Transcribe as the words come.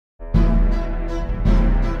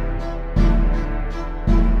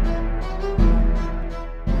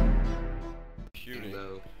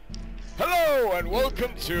and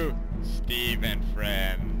welcome to Steve and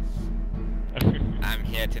Friends. I'm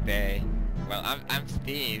here today. Well, I'm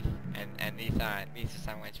Steve, and these are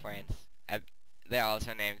some of my friends. They're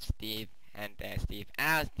also named Steve and Steve.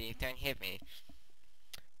 Ow, Steve, don't hit me.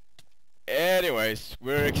 Anyways,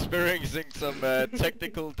 we're experiencing some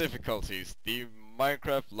technical difficulties. The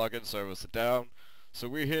Minecraft login servers are down, so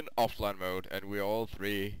we're here in offline mode, and we're all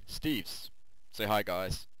three Steves. Say hi,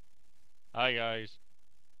 guys. Hi guys.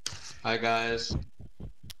 Hi guys.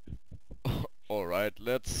 Alright,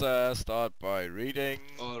 let's start by reading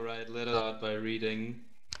Alright, let us start by reading.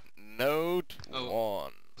 Note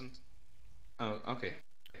 1. Oh, okay.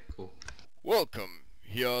 Cool. Welcome.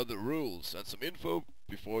 Here are the rules and some info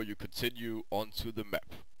before you continue onto the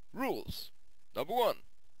map. Rules. Number 1.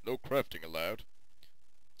 No crafting allowed.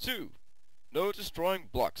 2. No destroying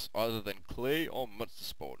blocks other than clay or monster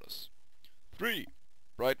spawners. 3.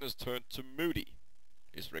 Brightness turned to moody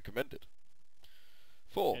is recommended.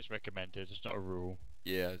 4. It's recommended, it's not a rule.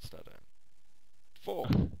 Yeah, it's not a... 4.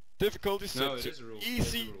 Difficulty No, set it is a to rule.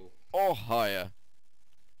 easy or higher.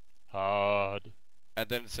 Hard. And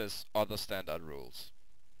then it says other standard rules.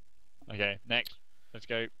 Okay, next. Let's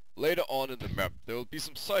go. Later on in the map, there will be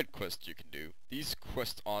some side quests you can do. These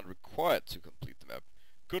quests aren't required to complete the map.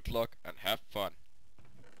 Good luck and have fun.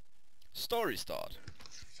 Story start.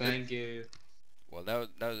 Thank you. Well, now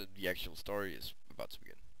the actual story is about to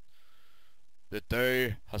begin. The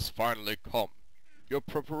day has finally come. Your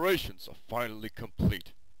preparations are finally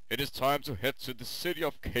complete. It is time to head to the city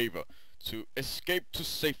of Caver to escape to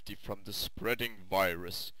safety from the spreading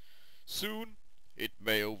virus. Soon, it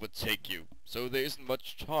may overtake you, so there isn't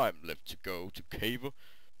much time left to go to Caver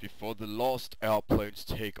before the lost airplanes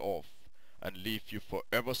take off and leave you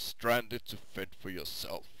forever stranded to fend for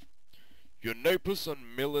yourself. Your neighbors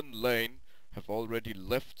on Millen Lane have already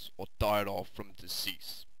left or died off from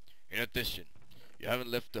disease. In addition, you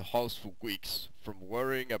haven't left the house for weeks from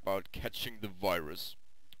worrying about catching the virus.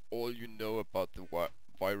 All you know about the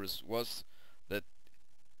virus was that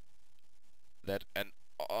an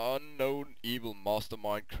unknown evil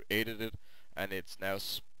mastermind created it, and it's now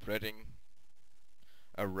spreading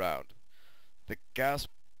around. The gas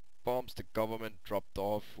bombs the government dropped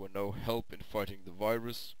off were no help in fighting the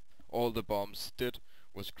virus. All the bombs did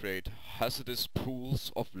was create hazardous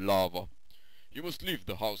pools of lava. You must leave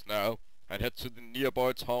the house now and head to the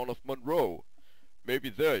nearby town of Monroe. Maybe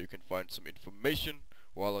there you can find some information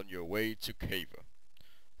while on your way to Caver.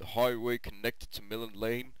 The highway connected to Millen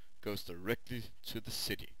Lane goes directly to the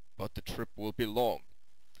city, but the trip will be long.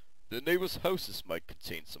 The neighbors' houses might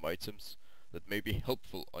contain some items that may be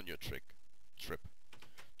helpful on your trip.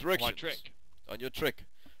 Directions. My trick. On your trick.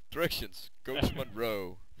 Directions. Go to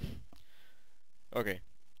Monroe. Okay.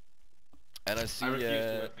 And I see. I refuse to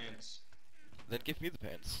wear pants. Then give me the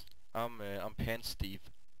pants. I'm Pants Steve.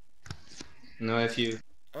 No, if you.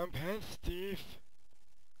 I'm Pants Steve.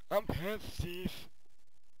 I'm Pants Steve.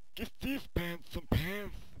 Give Steve Pants some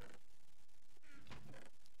pants.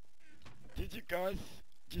 Did you guys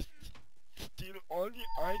just steal all the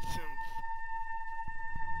items?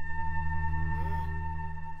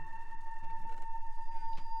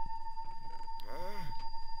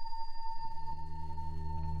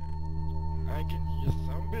 I can hear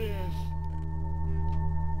zombies.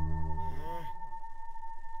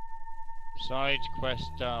 Side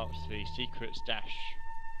quest out the secret stash.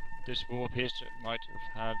 This wall appears to might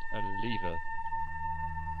have had a lever.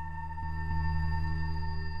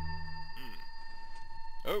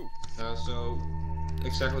 Oh. So,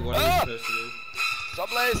 exactly what are we supposed to do?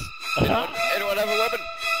 Zombies! Anyone have a weapon?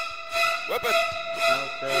 Weapon!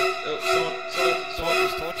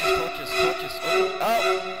 Torches. Oh, ow!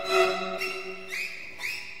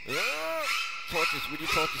 Torches, we need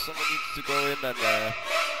torches. Someone needs to go in and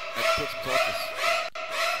put some torches.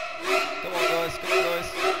 Come on, guys.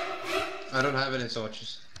 I don't have any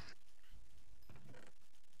torches.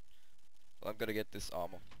 Well, I'm gonna get this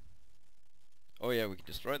armor. Oh yeah, we can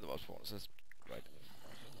destroy the mouse spawns. That's right.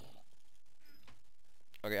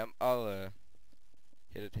 Okay, I'll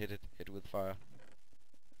hit it with fire.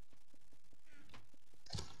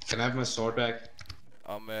 Can I have my sword back?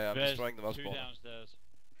 I'm There's destroying the mouse two spawn. downstairs.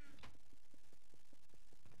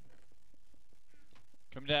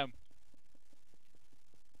 Come down.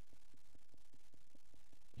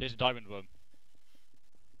 Here's a diamond worm.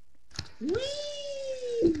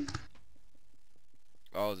 Whee!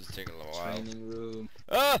 Oh, this is taking a little while. Training room.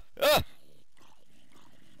 Ah!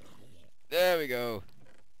 There we go.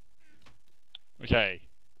 Okay.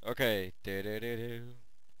 Okay.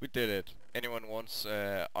 We did it. Anyone wants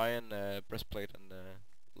iron breastplate and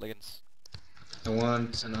leggings? I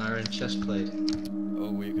want an iron chest plate.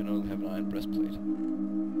 Oh, we can only have an iron breastplate.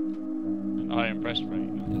 An iron breastplate.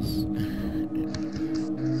 Yes.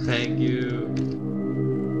 Thank you.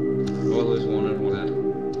 Always wanted one that.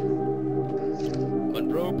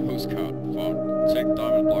 Monroe postcard found. Check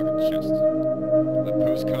diamond block and chest. The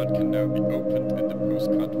postcard can now be opened in the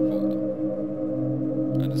postcard folder.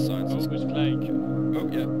 And the sign says Oh, it's playing. Oh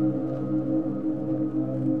yeah.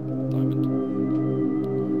 Diamond.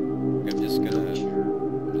 Okay, I'm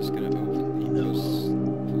just gonna open the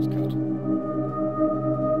postcard.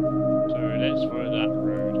 So let's follow that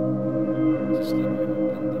road. Just let me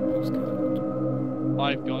open the postcard.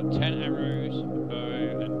 I've got 10 arrows, a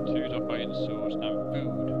bow, and 2 iron swords, and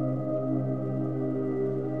food.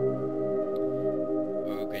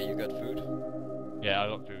 Okay, you got food? Yeah, I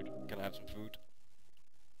got food. Can I have some food?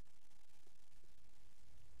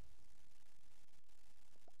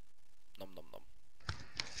 Nom nom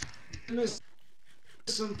nom.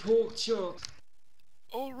 Some pork chop.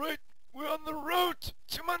 Alright, we're on the road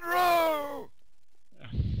to Monroe!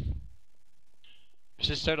 This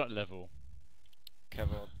is so not level.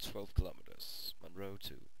 Cover 12 kilometers. Monroe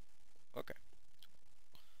 2. Okay.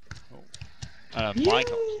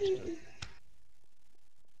 Minecraft.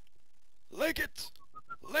 Leg it!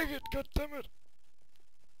 Leg it, goddammit!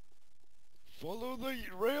 Follow the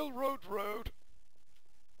railroad road!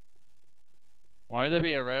 Why would there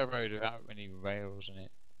be a railroad without any rails in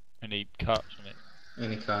it? Any cuts on it?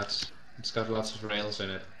 Any cuts? It's got lots of rails in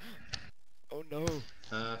it. Oh no!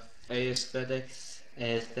 Aesthetics.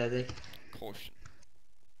 Aesthetic. Caution.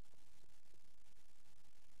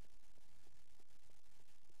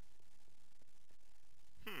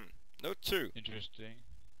 Note 2. Interesting.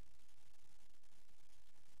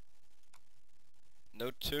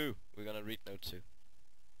 Note 2. We're gonna read note 2.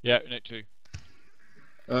 Yeah, note 2.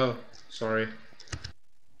 Oh, sorry.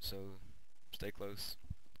 So, stay close.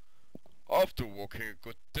 After walking a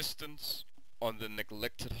good distance on the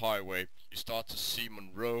neglected highway, you start to see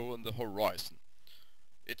Monroe on the horizon.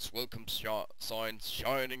 Its welcome signs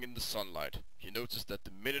shining in the sunlight. You notice that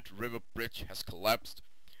the Minute River Bridge has collapsed.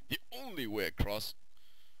 The only way across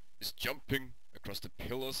is jumping across the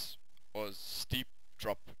pillars or a steep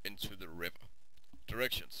drop into the river.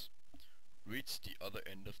 Directions. Reach the other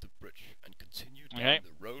end of the bridge and continue down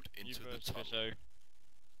the road into the tunnel. Fisso.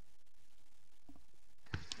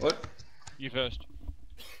 What? You first.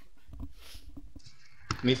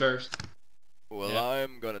 Me first. Well, Yeah.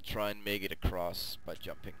 I'm gonna try and make it across by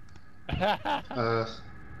jumping. So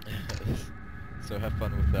have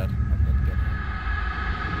fun with that. I'm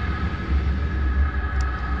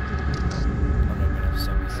not gonna have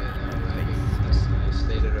zombies in my face. As I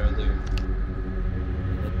stated earlier.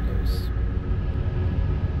 That blows.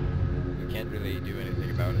 We can't really do anything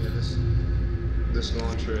about it. This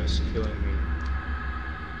launcher is killing me.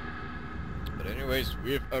 But anyways,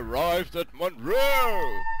 we've arrived at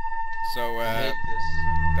Monroe! So, I hate this.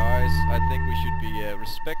 guys, I think we should be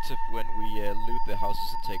respectful when we loot the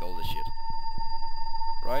houses and take all the shit.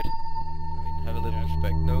 Right? I mean, have a little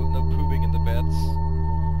respect. No pooping in the beds.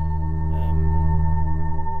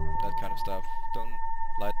 That kind of stuff. Don't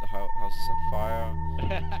light the houses on fire.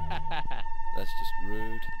 That's just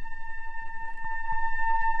rude.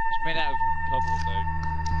 It's made out of cobble though.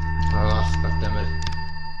 Oh, goddammit.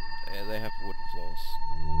 Yeah, they have wooden floors.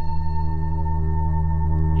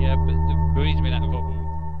 Yeah, but the buoy's made out of cobble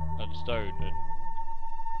and stone and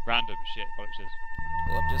random shit, boxes.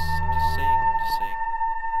 Well, I'm just saying.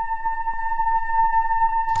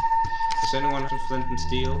 Does anyone have flint and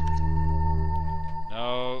steel?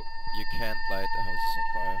 No, You can't light the houses on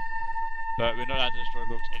fire. but we're not allowed to destroy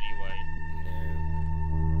blocks anyway. No.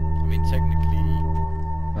 I mean, technically,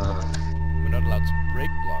 Uh, we're not allowed to break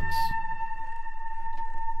blocks.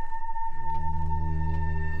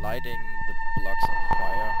 Lighting the blocks on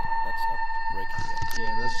fire, that's not breaking it.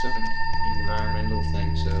 yeah, that's an environmental thing,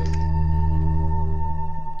 so...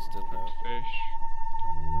 Still no. Fish.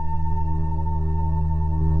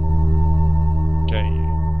 Okay.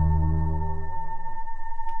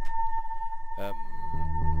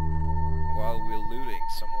 While we're looting,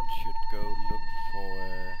 someone should go look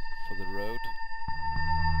for the road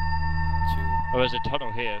to Oh, there's a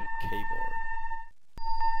tunnel here. Cavor.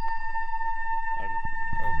 Oh,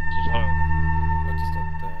 Oh, there's a tunnel. what is that?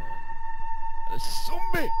 There's a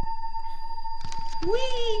zombie!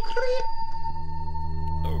 Wee, creep!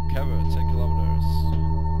 Oh, Cavor, 10 kilometers.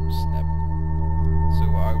 Snap. So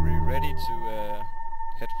are we ready to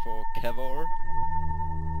head for Cavor?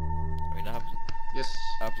 I mean, I have Yes.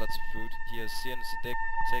 lots of food. Here, Sian, take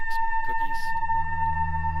some cookies.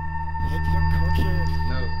 Take some cookies!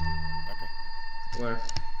 No. Okay. Where?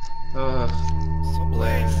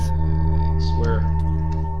 Someplace. Where?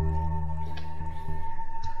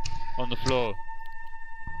 On the floor.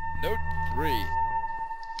 Note 3.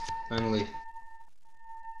 Finally.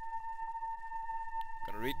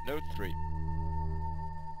 Gonna read note 3.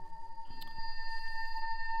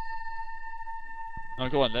 Oh,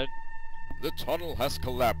 go on then. The tunnel has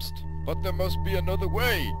collapsed, but there must be another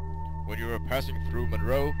way. When you are passing through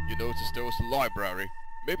Monroe, you notice there was a library.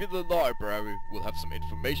 Maybe the library will have some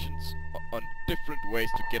information on different ways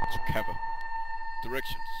to get to cover.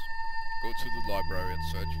 Directions. Go to the library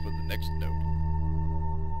and search for the next note.